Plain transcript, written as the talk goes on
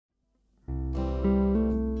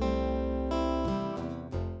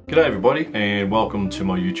G'day everybody and welcome to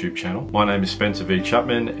my YouTube channel. My name is Spencer V.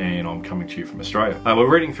 Chapman and I'm coming to you from Australia.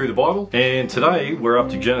 We're reading through the Bible and today we're up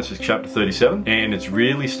to Genesis chapter 37 and it's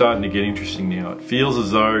really starting to get interesting now. It feels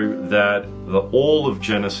as though that all of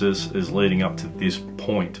Genesis is leading up to this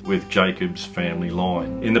point with Jacob's family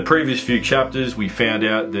line. In the previous few chapters we found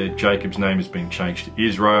out that Jacob's name has been changed to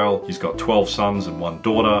Israel. He's got 12 sons and 1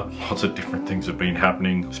 daughter. Lots of different things have been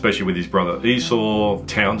happening, especially with his brother Esau.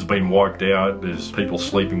 Town's been wiped out. There's people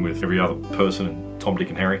sleeping with every other person and Tom, Dick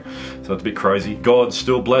and Harry, so it's a bit crazy. God's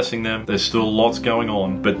still blessing them. There's still lots going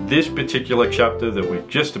on, but this particular chapter that we're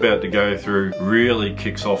just about to go through really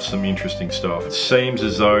kicks off some interesting stuff. It seems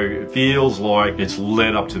as though it feels like it's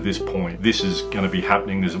led up to this point. This is going to be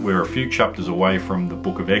happening. We're a few chapters away from the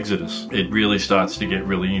book of Exodus. It really starts to get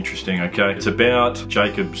really interesting, okay? It's about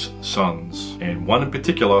Jacob's sons, and one in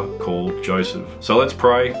particular called Joseph. So let's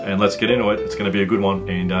pray and let's get into it. It's going to be a good one,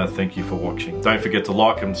 and thank you for watching. Don't forget to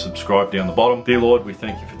like and subscribe down the bottom. Dear Lord, we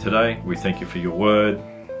thank you for today. We thank you for your word.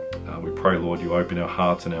 We pray, Lord, you open our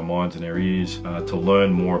hearts and our minds and our ears to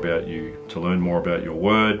learn more about you, to learn more about your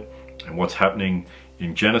word and what's happening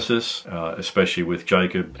in Genesis, especially with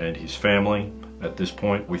Jacob and his family at this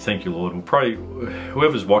point. We thank you, Lord. We pray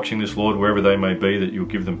whoever's watching this, Lord, wherever they may be, that you'll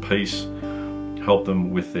give them peace, help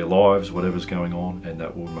them with their lives, whatever's going on, and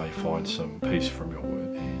that we may find some peace from your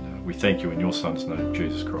word. We thank you in your Son's name,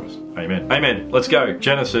 Jesus Christ. Amen. Amen. Let's go.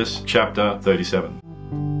 Genesis chapter 37.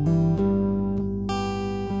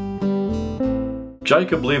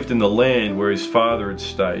 Jacob lived in the land where his father had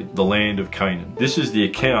stayed, the land of Canaan. This is the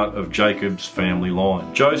account of Jacob's family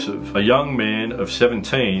line. Joseph, a young man of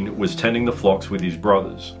 17, was tending the flocks with his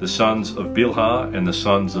brothers, the sons of Bilhah and the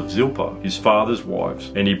sons of Zilpah, his father's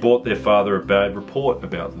wives, and he brought their father a bad report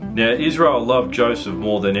about them. Now Israel loved Joseph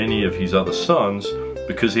more than any of his other sons,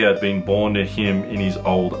 because he had been born to him in his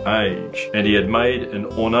old age, and he had made an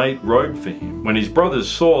ornate robe for him. When his brothers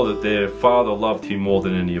saw that their father loved him more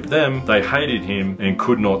than any of them, they hated him and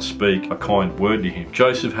could not speak a kind word to him.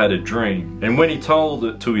 Joseph had a dream, and when he told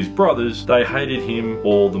it to his brothers, they hated him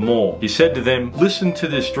all the more. He said to them, "Listen to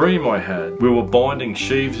this dream I had. We were binding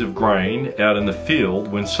sheaves of grain out in the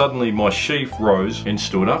field when suddenly my sheaf rose and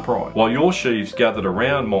stood upright, while your sheaves gathered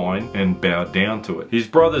around mine and bowed down to it." His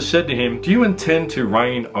brothers said to him, "Do you intend to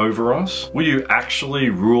reign over us? Will you actually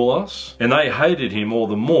rule us?" And they hated him all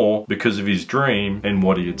the more because of his dream and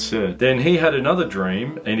what he had said. Then he had another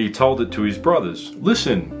dream and he told it to his brothers.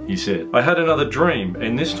 "Listen," he said, "I had another dream,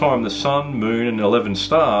 and this time the sun, moon and 11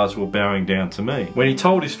 stars were bowing down to me." When he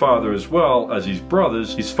told his father as well as his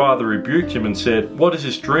brothers, his father rebuked him and said, "What is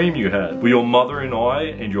this dream you had? Will your mother and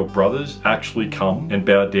I and your brothers actually come and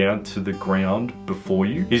bow down to the ground before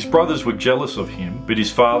you?" His brothers were jealous of him, but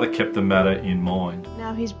his father kept the matter in mind.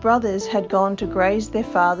 Now his brothers had gone to graze their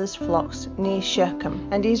father's flocks near Shechem.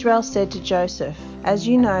 And Israel said to Joseph, "As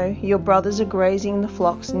you know, your brothers are grazing the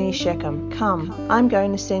flocks near Shechem. Come, I'm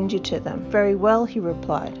going to send you to them." "Very well," he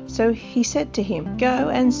replied. So he said to him, "Go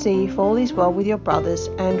and see if all is well with your brothers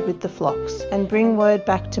and with the flocks, and bring word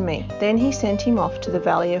back to me." Then he sent him off to the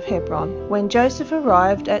valley of Hebron. When Joseph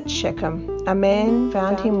arrived at Shechem, a man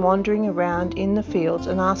found him wandering around in the fields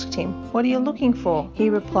and asked him, "What are you looking for?" He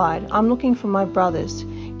replied, "I'm looking for my brothers.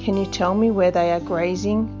 Can you tell me where they are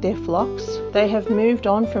grazing their flocks?" "They have moved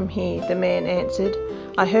on from here," the man answered.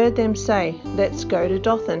 "I heard them say, 'Let's go to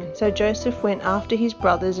Dothan.'" So Joseph went after his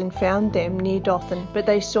brothers and found them near Dothan. But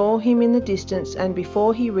they saw him in the distance, and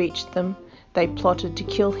before he reached them, they plotted to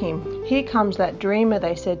kill him. "Here comes that dreamer,"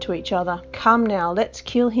 they said to each other. "Come now, let's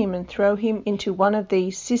kill him and throw him into one of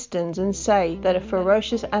these cisterns and say that a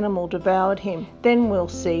ferocious animal devoured him. Then we'll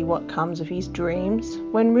see what comes of his dreams."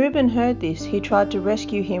 When Reuben heard this, he tried to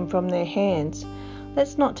rescue him from their hands.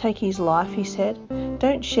 "Let's not take his life," he said.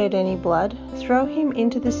 "Don't shed any blood. Throw him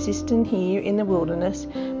into the cistern here in the wilderness,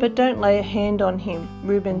 but don't lay a hand on him."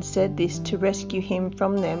 Reuben said this to rescue him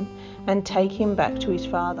from them and take him back to his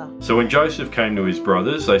father. So when Joseph came to his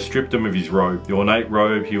brothers, they stripped him of his robe, the ornate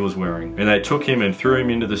robe he was wearing, and they took him and threw him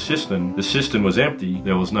into the cistern. The cistern was empty,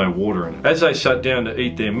 there was no water in it. As they sat down to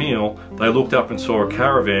eat their meal, they looked up and saw a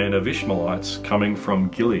caravan of Ishmaelites coming from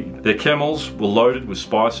Gilead. Their camels were loaded with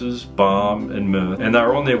spices, balm and myrrh, and they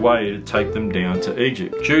were on their way to take them down to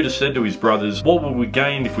Egypt. Judah said to his brothers, "What will we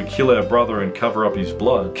gain if we kill our brother and cover up his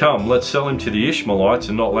blood? Come, let's sell him to the Ishmaelites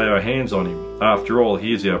and not lay our hands on him." After all,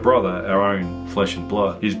 he is our brother, our own flesh and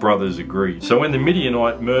blood. His brothers agreed. So when the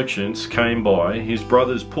Midianite merchants came by, his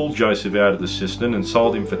brothers pulled Joseph out of the cistern and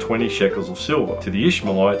sold him for 20 shekels of silver to the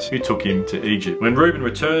Ishmaelites, who took him to Egypt. When Reuben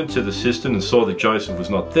returned to the cistern and saw that Joseph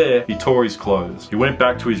was not there, he tore his clothes. He went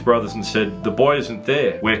back to his brothers and said, "The boy isn't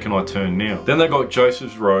there. Where can I turn now?" Then they got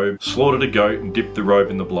Joseph's robe, slaughtered a goat, and dipped the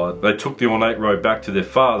robe in the blood. They took the ornate robe back to their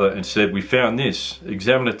father and said, "We found this.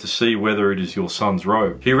 Examine it to see whether it is your son's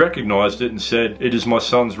robe." He recognized it and said, "It is my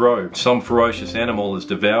son's robe. Some ferocious animal has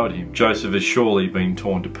devoured him. Joseph has surely been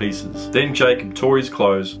torn to pieces." Then Jacob tore his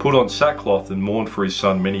clothes, put on sackcloth, and mourned for his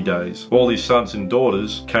son many days. All his sons and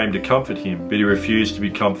daughters came to comfort him, but he refused to be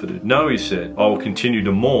comforted. "No," he said, "I will continue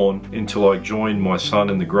to mourn until I join my son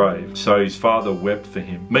in the grave." So his father wept for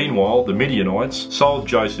him. Meanwhile, the Midianites sold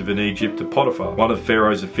Joseph in Egypt to Potiphar, one of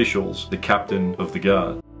Pharaoh's officials, the captain of the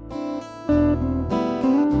guard.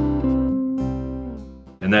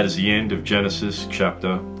 And that is the end of Genesis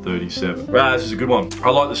chapter 37. Wow, this is a good one.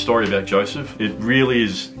 I like the story about Joseph. It really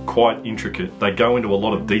is quite intricate. They go into a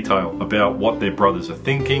lot of detail about what their brothers are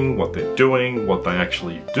thinking, what they're doing, what they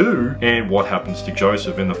actually do, and what happens to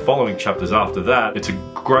Joseph. In the following chapters after that, it's a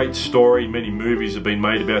great story. Many movies have been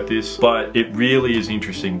made about this, but it really is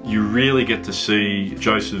interesting. You really get to see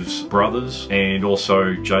Joseph's brothers and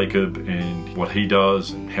also Jacob and what he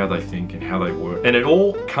does and how they think and how they work. And it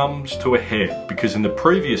all comes to a head because in the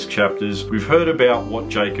previous chapters, we've heard about what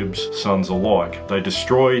Jacob's sons are like. They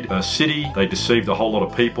destroyed a city, they deceived a whole lot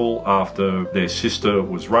of people after their sister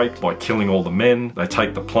was raped by killing all the men. They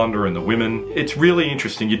take the plunder and the women. It's really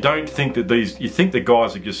interesting. You don't think that you think the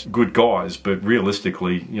guys are just good guys, but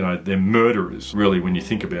realistically, you know, they're murderers, really, when you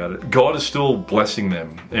think about it. God is still blessing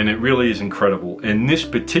them, and it really is incredible. In this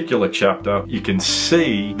particular chapter, you can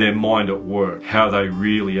see their mind at work, how they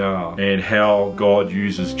really are, and how God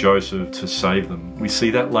uses Joseph to save them. We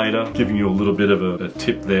see that later, giving you a little bit of a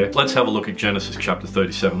tip there. Let's have a look at Genesis chapter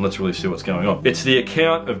 37. Let's really see what's going on. It's the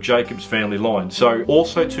account of Jacob's family line. So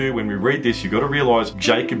also too, when we read this, you've got to realize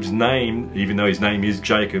Jacob's name, even though his name is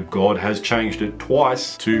Jacob, God has changed it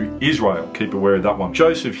twice to Israel. Keep aware of that one.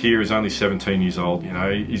 Joseph here is only 17 years old. You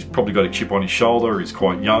know, he's probably got a chip on his shoulder. He's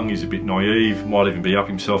quite young. He's a bit naive. Might even be up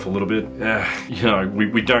himself a little bit. You know,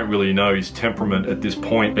 we don't really know his temperament at this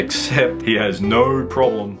point, except he has no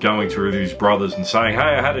problem going through his brothers and saying, "Hey,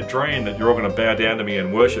 I had a dream that you're all going to bow down to me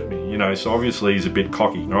and worship me." You know, so obviously he's a bit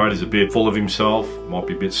cocky, all right? He's a bit full of himself, might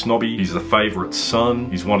be a bit snobby. He's the favorite son.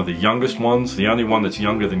 He's one of the youngest ones. The only one that's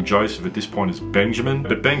younger than Joseph at this point is Benjamin.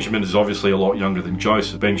 But Benjamin is obviously a lot younger than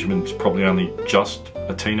Joseph. Benjamin's probably only just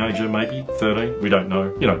a teenager, maybe 13. We don't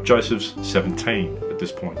know. You know, Joseph's 17 at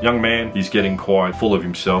this point. Young man, he's getting quite full of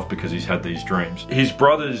himself because he's had these dreams. His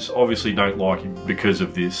brothers obviously don't like him because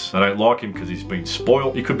of this. They don't like him because he's been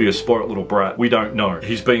spoiled. He could be a spoiled little brat. We don't know.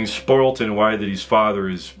 He's being spoiled in a way that his father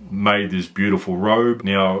has made this beautiful robe.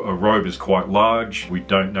 Now, a robe is quite large. We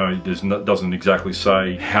don't know. It doesn't exactly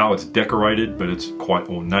say how it's decorated, but it's quite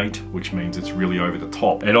ornate, which means it's really over the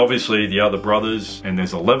top. And obviously the other brothers, and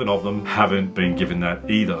there's 11 of them, haven't been given that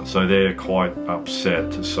either. So they're quite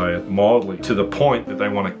upset, to say it mildly, to the point that they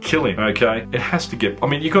want to kill him, okay? It has to get, I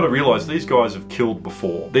mean, you've got to realize these guys have killed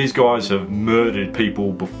before. These guys have murdered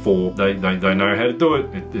people before. They know how to do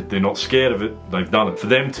it. They're not scared of it. They've done it. For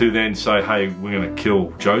them to then say, "Hey, we're going to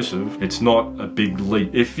kill Joseph," it's not a big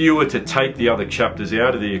leap. If you were to take the other chapters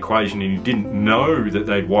out of the equation and you didn't know that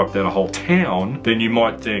they'd wiped out a whole town, then you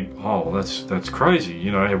might think, "Oh, that's crazy.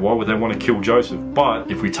 You know, why would they want to kill Joseph?" But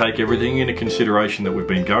if we take everything into consideration that we've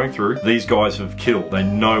been going through, these guys have killed. They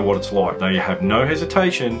know what it's like. They have no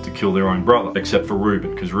hesitation to kill their own brother, except for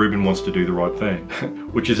Reuben, because Reuben wants to do the right thing.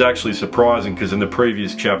 Which is actually surprising, because in the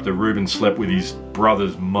previous chapter, Reuben slept with his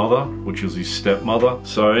brother's mother, which was his stepmother.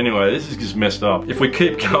 So anyway, this is just messed up. If we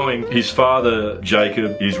keep going, his father,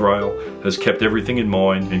 Jacob, Israel, has kept everything in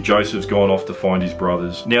mind, and Joseph's gone off to find his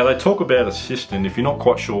brothers. Now, they talk about a cistern. If you're not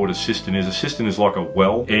quite sure what a cistern is like a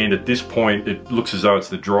well, and at this point, it looks as though it's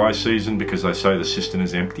the dry season because they say the cistern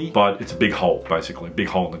is empty, but it's a big hole, basically, a big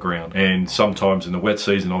hole in the ground. And sometimes in the wet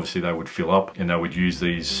season, obviously, they would fill up, and they would use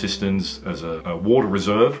these cisterns as a water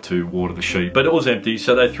reserve to water the sheep. But it was empty,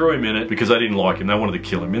 so they threw him in it because they didn't like him. They wanted to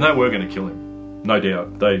kill him, and they were going to kill him. No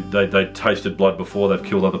doubt. They tasted blood before. They've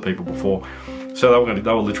killed other people before. So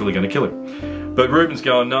they were literally going to kill him. But Reuben's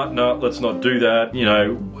going, no, let's not do that. You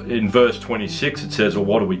know, in verse 26 it says, well,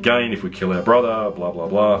 what do we gain if we kill our brother? Blah, blah,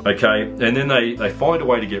 blah. Okay, and then they find a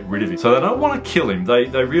way to get rid of him. So they don't want to kill him. They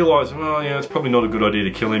realise, well, yeah, it's probably not a good idea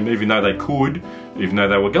to kill him, even though they could, even though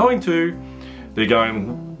they were going to. They're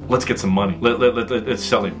going, let's get some money. Let's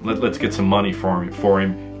sell him. Let's get some money for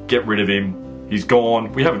him. Get rid of him. he's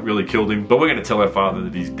gone. We haven't really killed him, but we're going to tell our father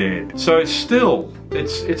that he's dead. So still,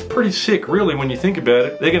 it's pretty sick, really, when you think about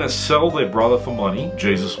it. They're going to sell their brother for money.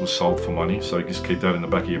 Jesus was sold for money, so just keep that in the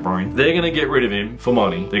back of your brain. They're going to get rid of him for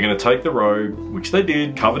money. They're going to take the robe, which they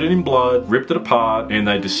did, covered it in blood, ripped it apart, and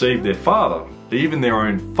they deceived their father, even their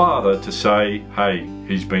own father, to say, hey,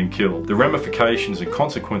 he's been killed. The ramifications and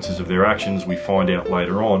consequences of their actions we find out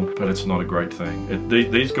later on, but it's not a great thing.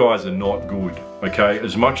 These guys are not good, okay?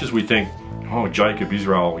 As much as we think, oh, Jacob,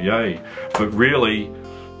 Israel, yay. But really,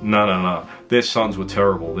 no. Their sons were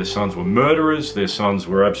terrible. Their sons were murderers. Their sons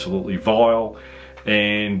were absolutely vile.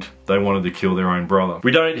 And they wanted to kill their own brother.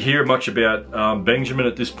 We don't hear much about Benjamin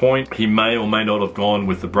at this point. He may or may not have gone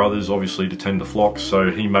with the brothers, obviously, to tend the flocks,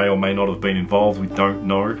 so he may or may not have been involved. We don't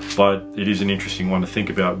know, but it is an interesting one to think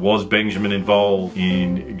about. Was Benjamin involved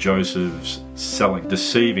in Joseph's selling,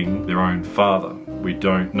 deceiving their own father? We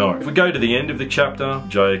don't know. If we go to the end of the chapter,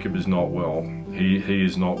 Jacob is not well. He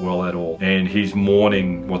is not well at all, and he's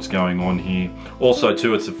mourning what's going on here. Also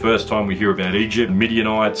too, it's the first time we hear about Egypt,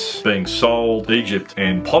 Midianites being sold, Egypt,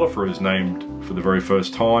 and Potiphar is named for the very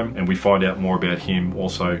first time, and we find out more about him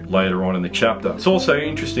also later on in the chapter. It's also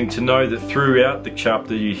interesting to know that throughout the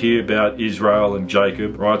chapter you hear about Israel and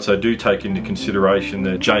Jacob, right? So do take into consideration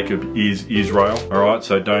that Jacob is Israel, all right?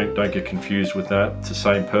 So don't get confused with that. It's the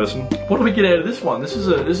same person. What do we get out of this one? This is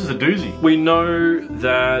a doozy. We know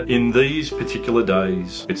that in these particular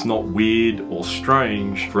days, it's not weird or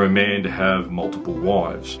strange for a man to have multiple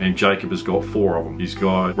wives, and Jacob has got 4 of them. He's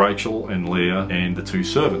got Rachel and Leah and the 2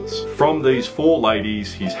 servants. From these 4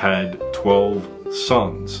 ladies, he's had 12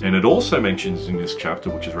 sons. And it also mentions in this chapter,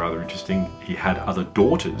 which is rather interesting, he had other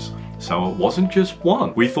daughters. So it wasn't just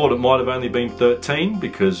 1. We thought it might have only been 13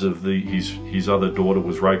 because of his other daughter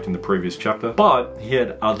was raped in the previous chapter, but he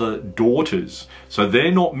had other daughters. So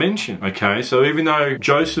they're not mentioned, okay? So even though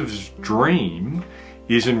Joseph's dream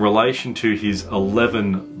is in relation to his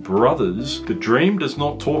 11 brothers, the dream does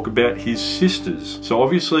not talk about his sisters. So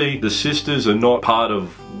obviously the sisters are not part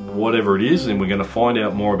of whatever it is, and we're going to find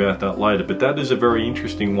out more about that later. But that is a very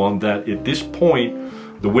interesting one, that at this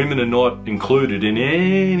point the women are not included in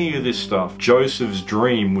any of this stuff. Joseph's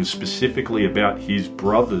dream was specifically about his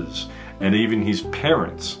brothers and even his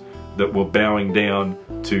parents that were bowing down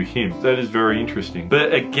to him. That is very interesting.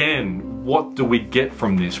 But again, what do we get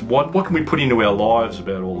from this? What can we put into our lives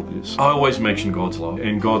about all of this? I always mention God's love,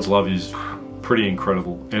 and God's love is pretty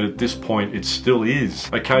incredible, and at this point it still is.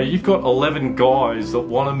 Okay, you've got 11 guys that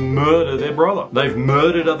want to murder their brother. They've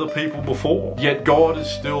murdered other people before, yet God is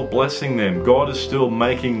still blessing them. God is still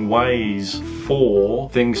making ways for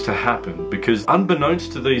things to happen, because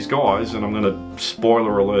unbeknownst to these guys, and I'm going to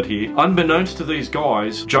spoiler alert here, unbeknownst to these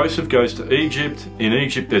guys, Joseph goes to Egypt. In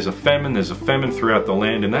Egypt there's a famine throughout the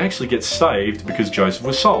land, and they actually get saved because Joseph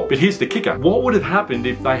was sold. But here's the kicker: what would have happened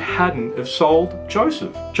if they hadn't have sold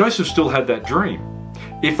Joseph? Joseph still had that dream.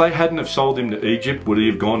 If they hadn't have sold him to Egypt, would he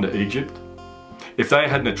have gone to Egypt? If they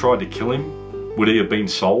hadn't have tried to kill him, would he have been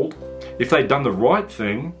sold? If they'd done the right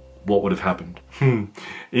thing, what would have happened?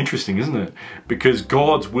 Interesting, isn't it? Because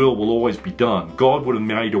God's will always be done. God would have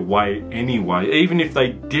made a way anyway. Even if they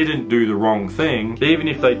didn't do the wrong thing, even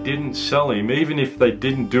if they didn't sell him, even if they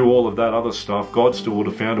didn't do all of that other stuff, God still would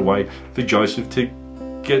have found a way for Joseph to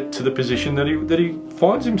get to the position that he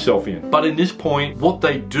finds himself in. But in this point, what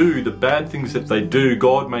they do, the bad things that they do,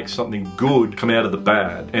 God makes something good come out of the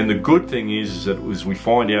bad. And the good thing is that, as we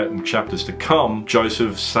find out in chapters to come,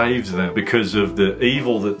 Joseph saves them. Because of the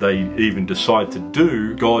evil that they even decide to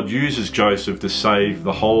do, God uses Joseph to save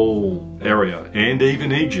the whole area, and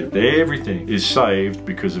even Egypt. Everything is saved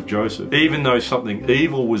because of Joseph. Even though something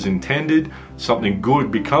evil was intended, something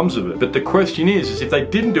good becomes of it. But the question is if they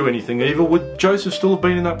didn't do anything evil, would Joseph still have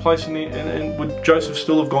been in that place, and would Joseph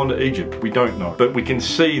still have gone to Egypt? We don't know. But we can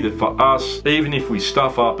see that for us, even if we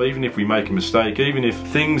stuff up, even if we make a mistake, even if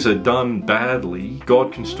things are done badly,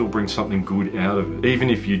 God can still bring something good out of it. Even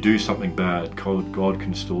if you do something bad, God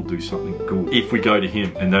can still do something good if we go to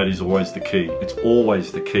Him, and that is always the key. It's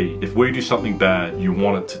always the key. If we do something bad, you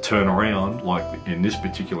want it to turn around, like in this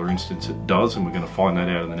particular instance it does, and we're going to find that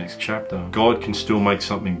out in the next chapter. God can still make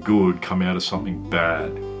something good come out of something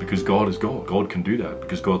bad, because God is God. God can do that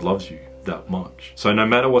because God loves you that much. So no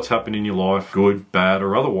matter what's happened in your life, good, bad,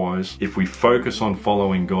 or otherwise, if we focus on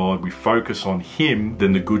following God, we focus on Him,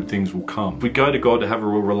 then the good things will come. We go to God to have a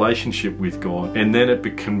real relationship with God, and then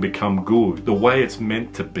it can become good, the way it's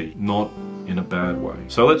meant to be, not in a bad way.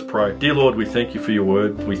 So let's pray. Dear Lord, we thank you for your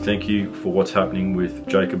word. We thank you for what's happening with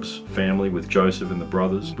Jacob's family, with Joseph and the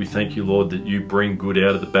brothers. We thank you, Lord, that you bring good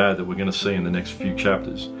out of the bad that we're going to see in the next few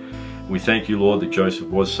chapters. We thank you, Lord, that Joseph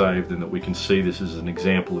was saved, and that we can see this as an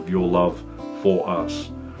example of your love for us.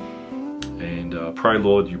 And pray,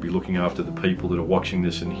 Lord, you'll be looking after the people that are watching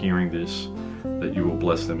this and hearing this, that you will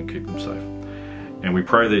bless them and keep them safe. And we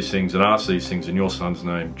pray these things and ask these things in your Son's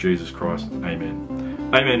name, Jesus Christ.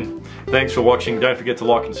 Amen. Amen. Thanks for watching. Don't forget to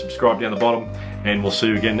like and subscribe down the bottom. And we'll see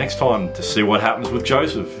you again next time to see what happens with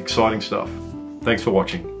Joseph. Exciting stuff. Thanks for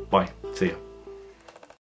watching. Bye. See ya.